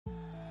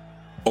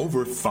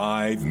Over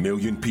 5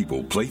 million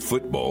people play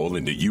football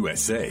in the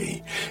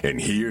USA,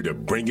 and here to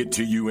bring it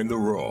to you in the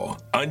raw,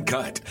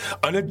 uncut,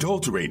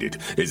 unadulterated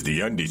is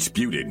the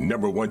undisputed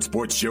 #1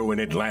 sports show in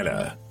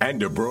Atlanta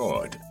and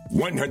abroad.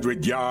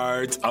 100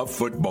 yards of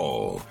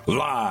football,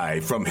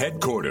 live from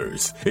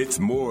headquarters. It's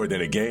more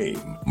than a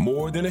game,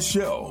 more than a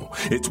show.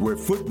 It's where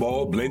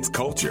football blends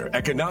culture,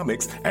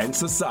 economics, and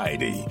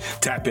society.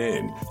 Tap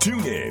in,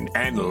 tune in,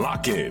 and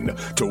lock in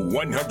to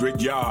 100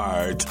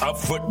 yards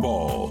of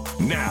football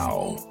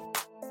now.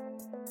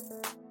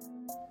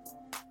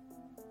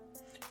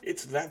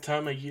 It's that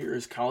time of year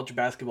as college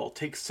basketball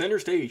takes center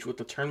stage with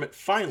the tournament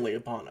finally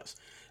upon us.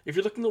 If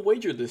you're looking to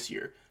wager this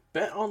year,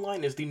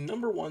 BetOnline is the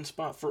 #1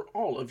 spot for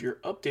all of your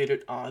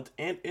updated odds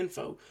and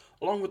info,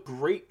 along with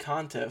great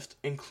contests,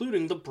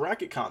 including the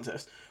bracket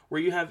contest, where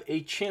you have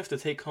a chance to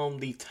take home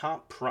the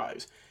top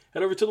prize.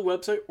 Head over to the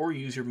website or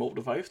use your mobile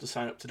device to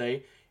sign up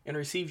today and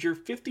receive your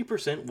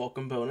 50%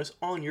 welcome bonus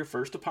on your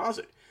first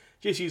deposit.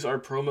 Just use our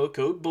promo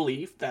code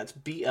BELIEVE, that's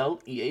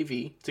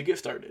BLEAV, to get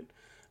started.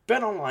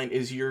 BetOnline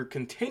is your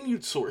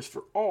continued source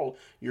for all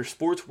your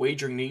sports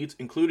wagering needs,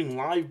 including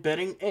live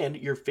betting and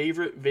your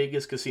favorite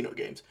Vegas casino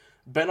games.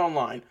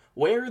 BetOnline,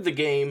 where the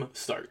game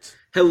starts.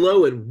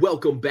 Hello and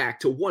welcome back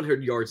to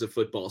 100 Yards of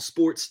Football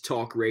Sports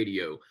Talk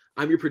Radio.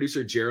 I'm your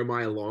producer,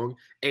 Jeremiah Long,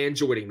 and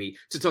joining me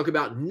to talk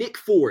about Nick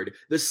Ford,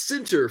 the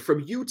center from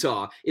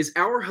Utah, is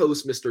our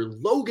host, Mr.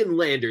 Logan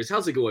Landers.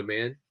 How's it going,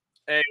 man?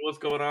 Hey, what's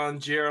going on,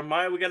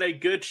 Jeremiah? We got a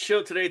good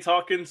show today,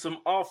 talking some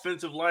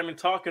offensive linemen,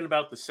 talking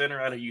about the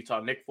center out of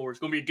Utah, Nick Ford. It's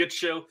going to be a good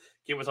show.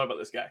 Can't wait to talk about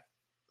this guy.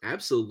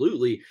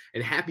 Absolutely.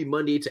 And happy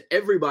Monday to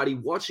everybody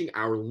watching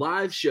our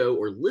live show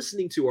or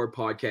listening to our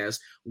podcast.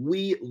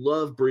 We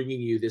love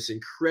bringing you this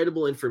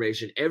incredible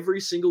information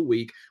every single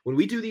week. When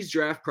we do these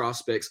draft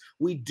prospects,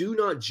 we do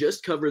not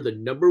just cover the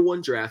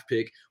 #1 draft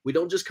pick. We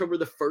don't just cover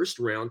the first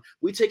round.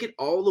 We take it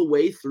all the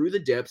way through the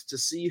depths to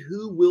see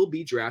who will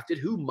be drafted,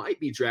 who might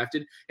be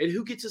drafted, and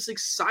who gets us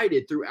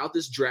excited throughout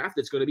this draft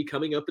that's going to be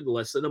coming up in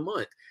less than a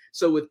month.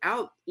 So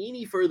without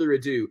any further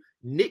ado,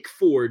 Nick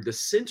Ford, the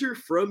center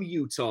from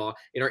Utah,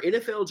 and our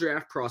NFL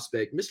draft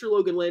prospect, Mr.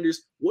 Logan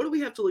Landers, what do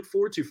we have to look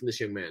forward to from this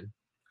young man?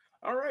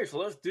 All right, so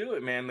let's do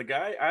it, man. The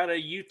guy out of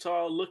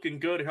Utah looking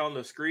good on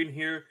the screen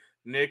here,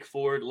 Nick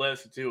Ford.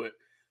 Let's do it.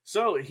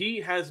 So he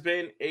has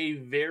been a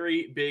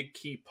very big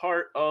key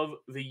part of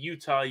the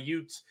Utah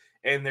Utes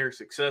and their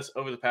success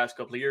over the past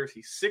couple of years.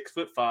 He's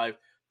 6'5",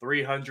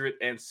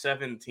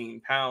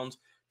 317 pounds,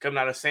 coming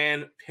out of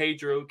San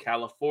Pedro,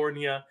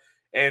 California.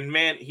 And,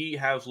 man, he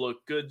has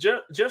looked good.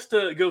 Just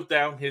to go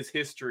down his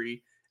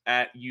history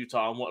at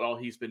Utah and what all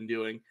he's been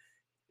doing.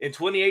 In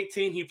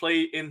 2018, he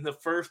played in the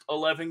first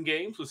 11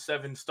 games with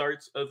 7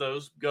 starts of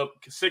those.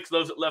 6 of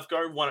those at left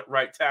guard, 1 at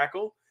right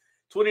tackle.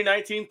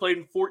 2019, played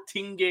in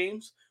 14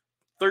 games,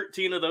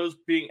 13 of those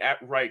being at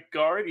right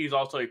guard. He's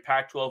also a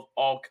Pac-12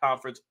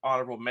 All-Conference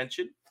honorable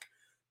mention.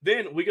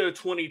 Then we go to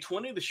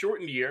 2020, the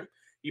shortened year.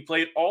 He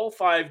played all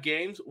 5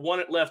 games, 1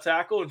 at left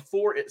tackle and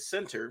 4 at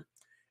center.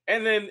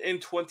 And then in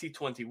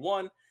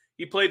 2021,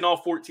 he played in all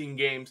 14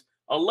 games,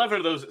 11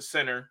 of those at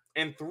center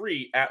and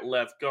 3 at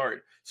left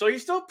guard. So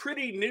he's still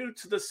pretty new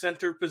to the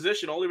center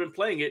position, only been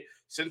playing it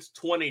since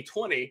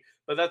 2020,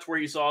 but that's where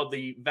he saw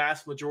the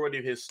vast majority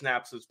of his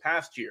snaps this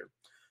past year.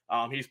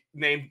 He's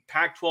named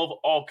Pac-12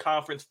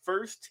 All-Conference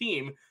first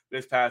team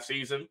this past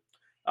season.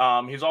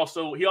 He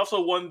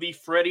also won the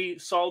Freddie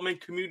Solomon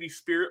Community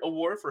Spirit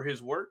Award for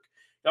his work.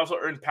 He also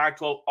earned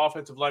Pac-12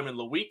 Offensive Lineman of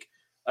the Week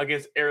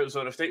against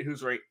Arizona State,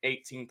 who's ranked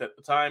 18th at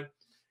the time.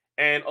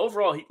 And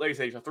overall, like I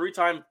say, he's a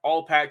 3-time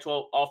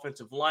All-Pac-12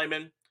 offensive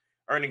lineman,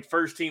 earning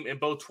first team in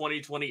both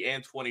 2020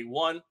 and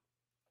 21.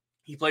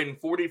 He played in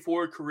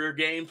 44 career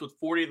games, with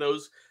 40 of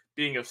those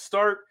being a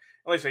start.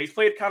 And like I say, he's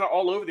played kind of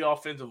all over the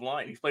offensive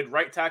line. He's played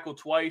right tackle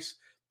twice,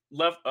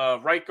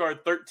 right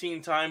guard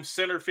 13 times,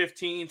 center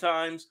 15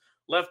 times,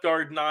 left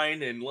guard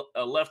 9, and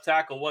left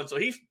tackle 1. So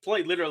he's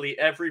played literally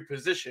every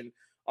position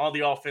on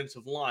the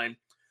offensive line.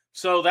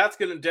 So that's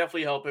going to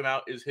definitely help him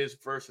out, is his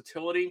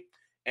versatility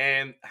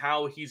and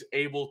how he's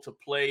able to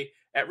play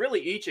at really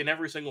each and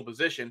every single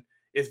position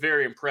is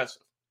very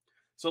impressive.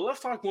 So let's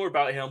talk more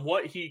about him,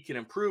 what he can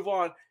improve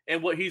on,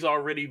 and what he's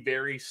already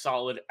very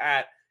solid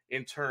at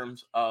in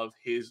terms of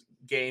his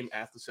game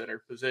at the center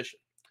position.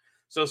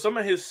 So some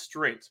of his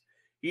strengths.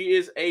 He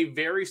is a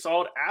very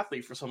solid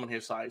athlete for someone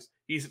his size.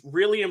 He's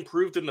really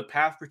improved in the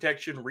pass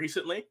protection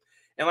recently.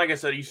 And like I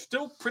said, he's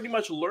still pretty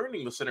much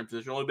learning the center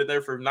position. Only been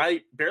there for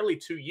barely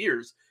 2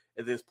 years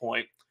at this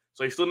point.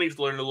 So he still needs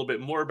to learn a little bit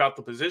more about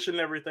the position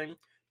and everything.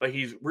 But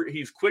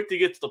he's quick to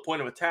get to the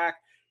point of attack.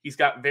 He's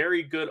got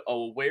very good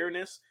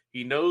awareness.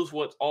 He knows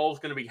what's all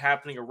going to be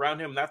happening around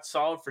him. That's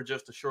solid for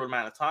just a short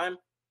amount of time.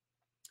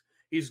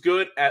 He's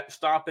good at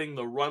stopping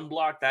the run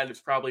block. That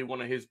is probably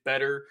one of his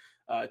better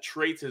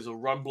traits, is a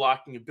run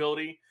blocking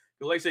ability.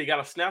 Because like I say, you got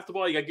to snap the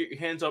ball. You got to get your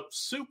hands up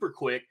super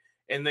quick.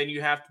 And then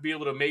you have to be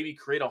able to maybe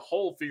create a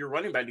hole for your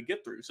running back to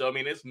get through. So, I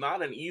mean, it's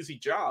not an easy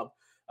job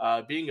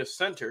being a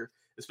center,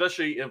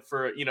 especially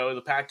for,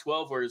 the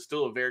Pac-12, where it's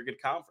still a very good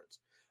conference.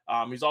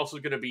 He's also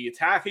going to be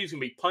attacking. He's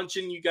going to be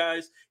punching you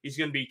guys. He's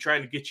going to be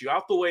trying to get you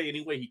out the way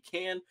any way he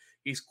can.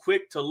 He's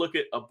quick to look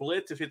at a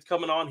blitz if it's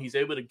coming on. He's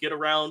able to get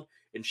around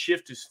and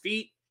shift his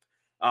feet.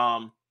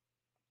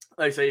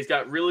 Like I say, he's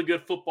got really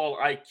good football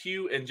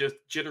IQ and just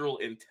general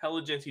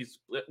intelligence. He's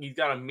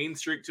got a mean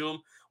streak to him,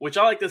 which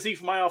I like to see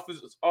from my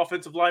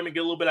offensive lineman. Get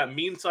a little bit of that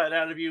mean side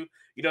out of you.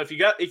 You know, if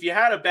you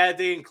had a bad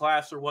day in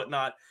class or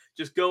whatnot,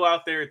 just go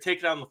out there and take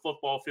it on the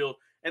football field.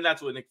 And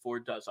that's what Nick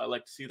Ford does. I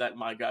like to see that in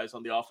my guys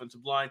on the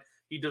offensive line.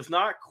 He does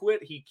not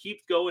quit. He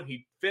keeps going.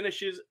 He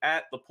finishes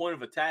at the point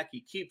of attack. He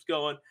keeps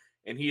going,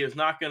 and he is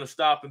not going to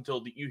stop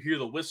until you hear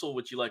the whistle,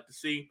 which you like to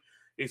see.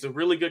 He's a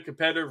really good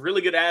competitor,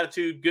 really good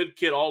attitude, good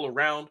kid all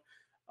around.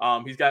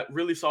 He's got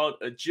really solid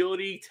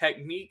agility,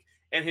 technique,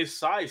 and his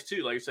size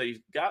too. Like I said,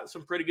 he's got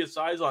some pretty good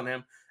size on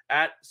him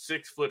at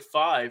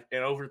 6'5"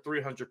 and over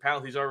 300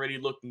 pounds. He's already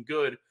looking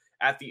good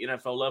at the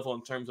NFL level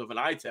in terms of an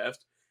eye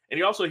test. And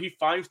he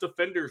finds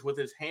defenders with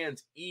his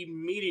hands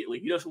immediately.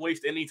 He doesn't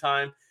waste any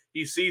time.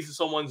 He sees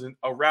someone's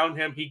around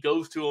him. He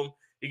goes to him.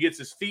 He gets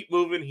his feet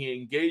moving. He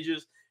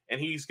engages,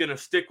 and he's going to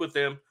stick with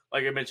them,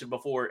 like I mentioned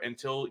before,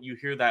 until you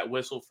hear that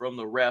whistle from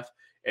the ref,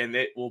 and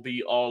it will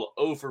be all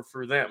over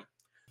for them.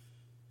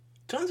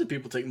 Tons of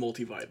people take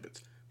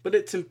multivitamins, but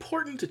it's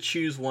important to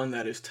choose one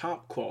that is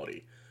top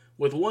quality.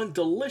 With one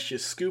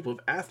delicious scoop of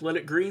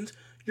Athletic Greens,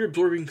 you're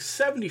absorbing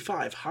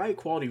 75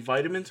 high-quality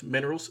vitamins,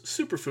 minerals,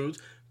 superfoods,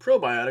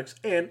 probiotics,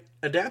 and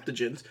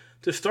adaptogens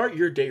to start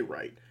your day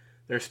right.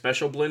 Their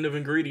special blend of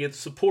ingredients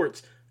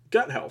supports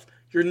gut health,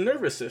 your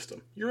nervous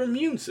system, your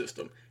immune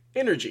system,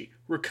 energy,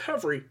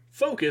 recovery,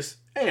 focus,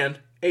 and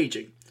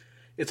aging.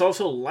 It's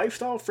also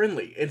lifestyle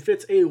friendly and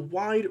fits a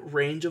wide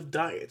range of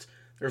diets.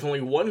 There's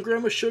only 1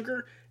 gram of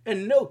sugar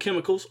and no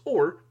chemicals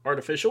or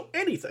artificial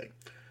anything.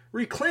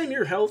 Reclaim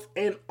your health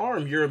and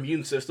arm your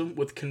immune system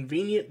with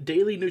convenient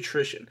daily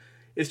nutrition.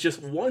 It's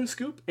just 1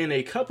 scoop in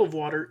a cup of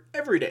water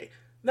every day.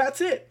 That's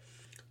it.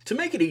 To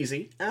make it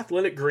easy,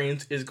 Athletic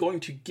Greens is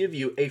going to give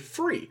you a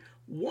free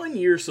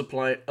 1-year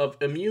supply of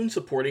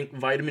immune-supporting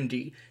vitamin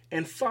D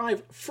and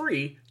 5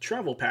 free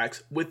travel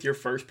packs with your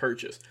first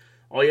purchase.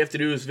 All you have to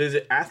do is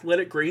visit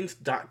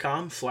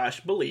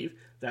athleticgreens.com/believe.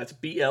 That's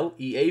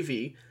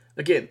BLEAV.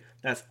 Again,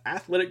 that's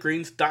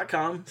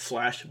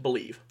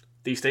athleticgreens.com/believe.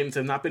 These statements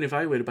have not been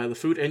evaluated by the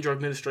Food and Drug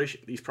Administration.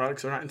 These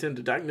products are not intended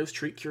to diagnose,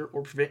 treat, cure,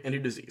 or prevent any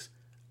disease.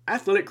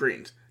 Athletic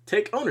Greens.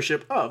 Take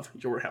ownership of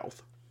your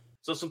health.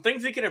 So some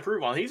things he can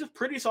improve on. He's a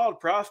pretty solid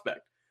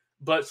prospect,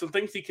 but some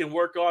things he can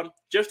work on.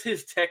 Just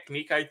his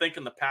technique, I think,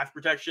 in the pass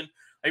protection.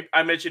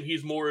 I mentioned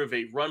he's more of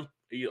a run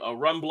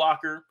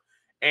blocker,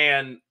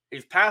 and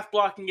his pass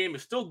blocking game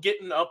is still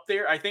getting up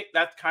there. I think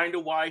that's kind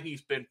of why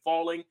he's been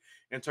falling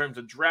in terms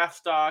of draft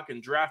stock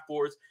and draft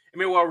boards. I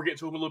mean, while we're getting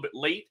to him a little bit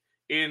late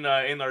in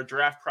our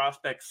draft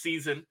prospect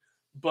season,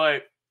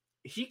 but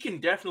he can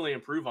definitely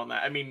improve on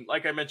that. I mean,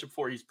 like I mentioned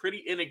before, he's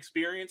pretty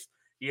inexperienced.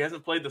 He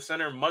hasn't played the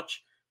center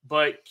much,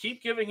 but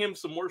keep giving him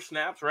some more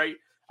snaps, right?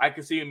 I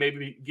could see him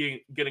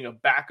maybe getting a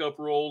backup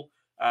role,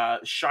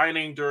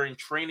 shining during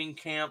training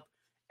camp,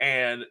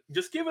 and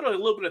just give it a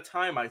little bit of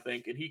time, I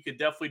think, and he could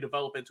definitely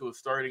develop into a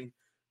starting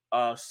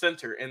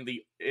center in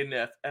the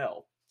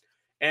NFL.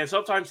 And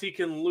sometimes he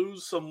can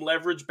lose some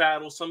leverage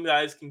battles. Some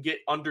guys can get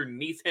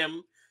underneath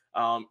him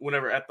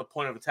whenever at the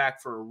point of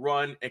attack for a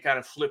run and kind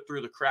of slip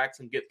through the cracks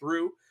and get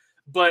through.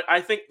 But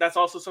I think that's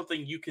also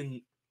something you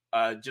can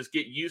just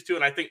get used to.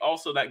 And I think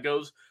also that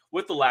goes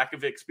with the lack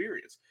of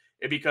experience.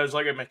 Because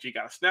like I mentioned, you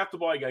got to snap the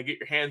ball, you got to get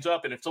your hands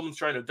up. And if someone's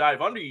trying to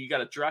dive under you, you got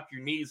to drop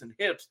your knees and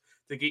hips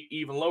to get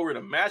even lower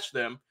to match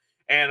them.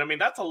 And I mean,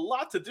 that's a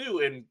lot to do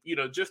in,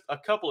 just a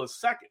couple of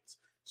seconds.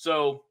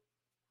 So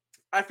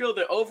I feel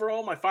that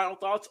overall, my final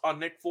thoughts on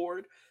Nick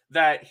Ford,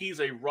 that he's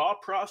a raw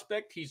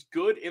prospect. He's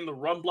good in the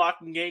run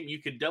blocking game.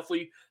 You could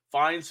definitely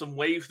find some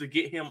ways to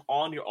get him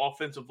on your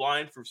offensive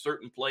line for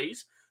certain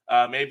plays.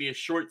 Maybe a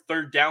short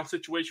third down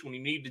situation when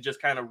you need to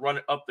just kind of run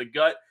it up the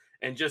gut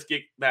and just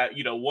get that,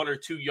 1 or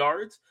 2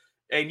 yards.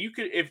 And you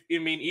could,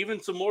 even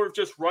some more of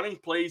just running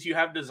plays you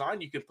have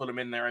designed, you could put him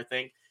in there, I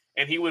think.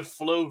 And he would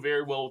flow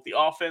very well with the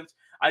offense.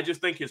 I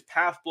just think his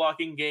pass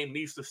blocking game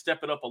needs to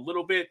step it up a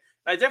little bit.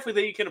 And I definitely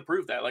think he can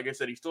improve that. Like I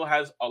said, he still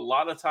has a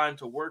lot of time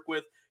to work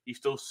with. He's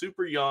still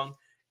super young,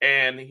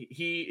 and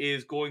he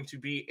is going to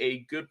be a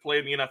good player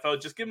in the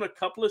NFL. Just give him a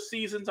couple of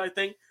seasons, I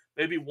think,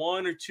 maybe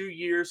 1 or 2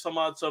 years, some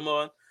odd.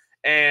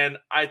 And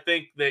I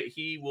think that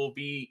he will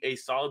be a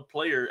solid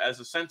player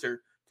as a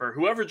center for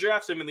whoever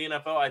drafts him in the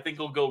NFL. I think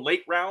he'll go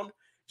late round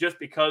just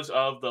because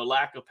of the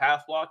lack of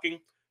pass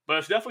blocking. But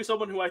it's definitely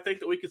someone who I think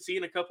that we could see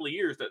in a couple of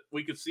years, that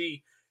we could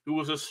see who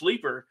was a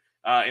sleeper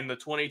in the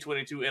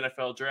 2022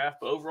 NFL draft.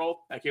 But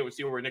overall, I can't wait to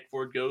see where Nick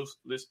Ford goes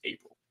this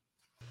April.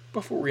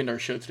 Before we end our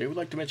show today, we'd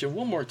like to mention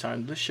one more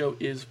time, this show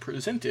is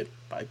presented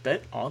by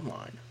Bet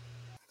Online.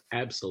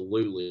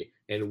 Absolutely.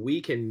 And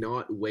we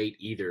cannot wait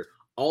either.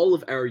 All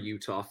of our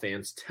Utah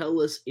fans,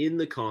 tell us in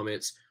the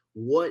comments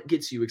What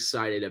gets you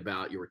excited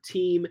about your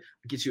team?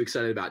 What gets you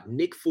excited about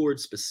Nick Ford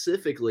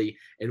specifically?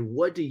 And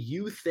what do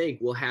you think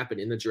will happen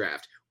in the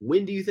draft?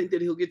 When do you think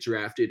that he'll get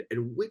drafted?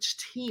 And which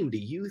team do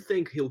you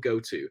think he'll go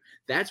to?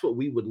 That's what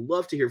we would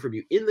love to hear from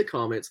you in the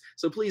comments.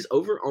 So please,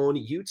 over on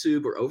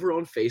YouTube or over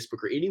on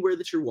Facebook or anywhere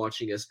that you're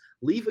watching us,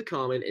 leave a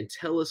comment and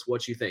tell us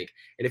what you think.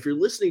 And if you're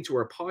listening to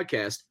our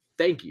podcast,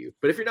 thank you.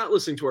 But if you're not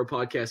listening to our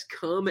podcast,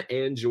 come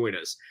and join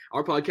us.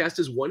 Our podcast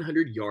is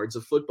 100 Yards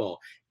of Football.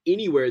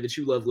 Anywhere that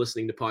you love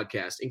listening to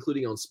podcasts,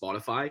 including on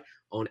Spotify,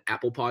 on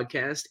Apple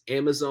Podcast,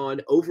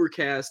 Amazon,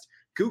 Overcast,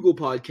 Google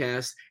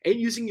Podcasts, and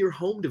using your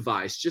home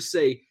device, just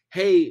say,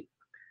 hey,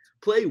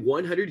 play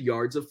 100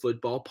 Yards of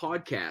Football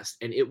podcast,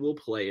 and it will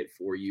play it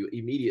for you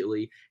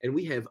immediately. And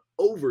we have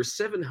over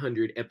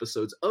 700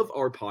 episodes of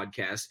our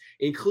podcast,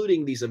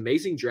 including these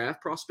amazing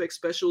draft prospect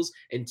specials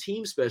and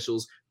team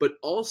specials, but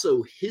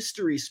also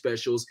history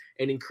specials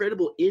and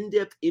incredible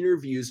in-depth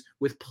interviews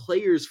with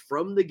players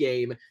from the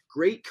game,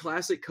 great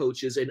classic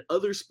coaches, and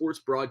other sports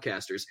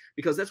broadcasters,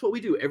 because that's what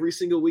we do every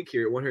single week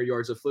here at 100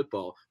 Yards of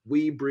Football.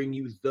 We bring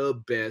you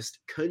the best,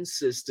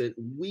 consistent,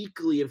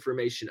 weekly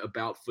information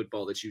about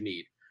football that you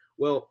need.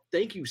 Well,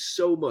 thank you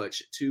so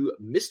much to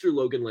Mr.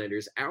 Logan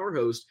Landers, our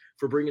host,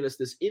 for bringing us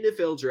this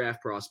NFL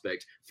draft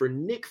prospect for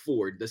Nick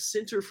Ford, the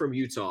center from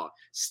Utah.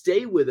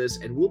 Stay with us,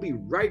 and we'll be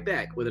right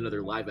back with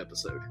another live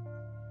episode.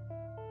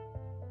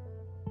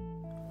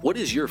 What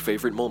is your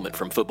favorite moment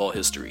from football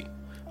history?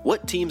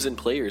 What teams and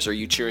players are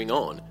you cheering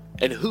on?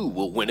 And who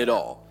will win it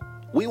all?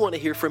 We want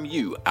to hear from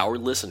you, our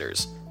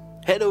listeners.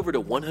 Head over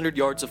to 100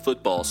 Yards of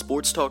Football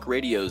Sports Talk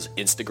Radio's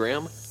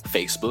Instagram,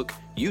 Facebook,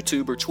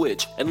 YouTube, or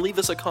Twitch and leave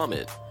us a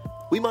comment.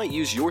 We might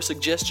use your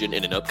suggestion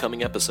in an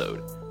upcoming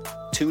episode.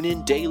 Tune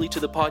in daily to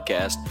the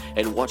podcast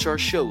and watch our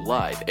show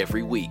live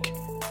every week.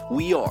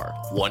 We are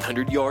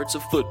 100 Yards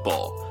of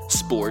Football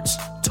Sports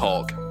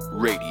Talk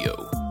Radio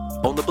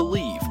on the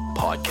Believe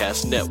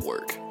Podcast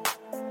Network.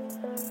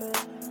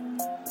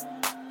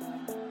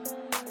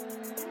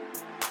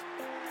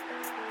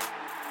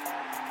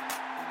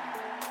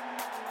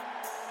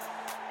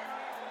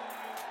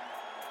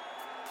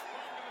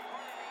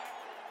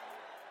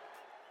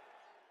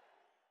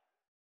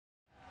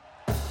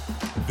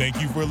 Thank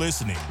you for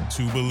listening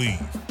to Believe.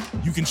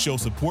 You can show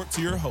support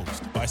to your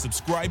host by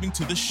subscribing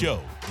to the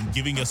show and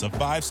giving us a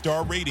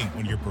 5-star rating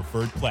on your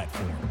preferred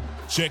platform.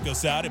 Check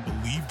us out at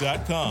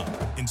Believe.com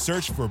and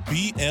search for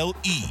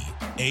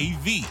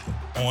BLEAV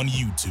on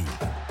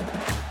YouTube.